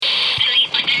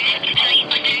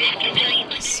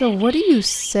So what do you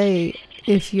say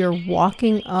if you're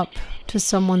walking up to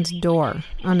someone's door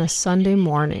on a Sunday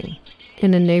morning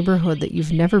in a neighborhood that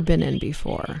you've never been in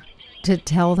before to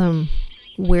tell them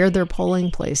where their polling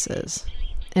place is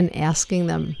and asking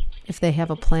them if they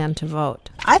have a plan to vote?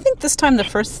 I think this time the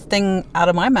first thing out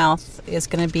of my mouth is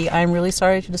going to be, I'm really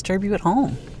sorry to disturb you at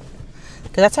home.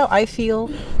 Because that's how I feel.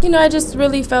 I just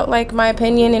really felt like my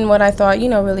opinion and what I thought,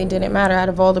 really didn't matter. Out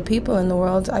of all the people in the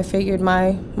world, I figured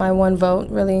my one vote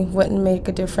really wouldn't make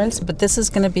a difference. But this is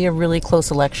going to be a really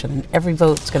close election, and every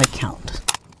vote's going to count.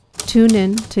 Tune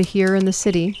in to Here in the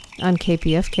City on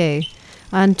KPFK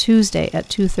on Tuesday at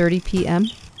 2:30 p.m.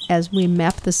 as we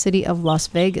map the city of Las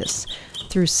Vegas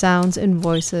through sounds and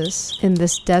voices in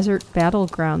this desert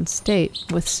battleground state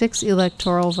with 6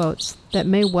 electoral votes that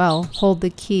may well hold the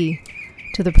key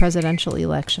to the presidential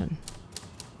election.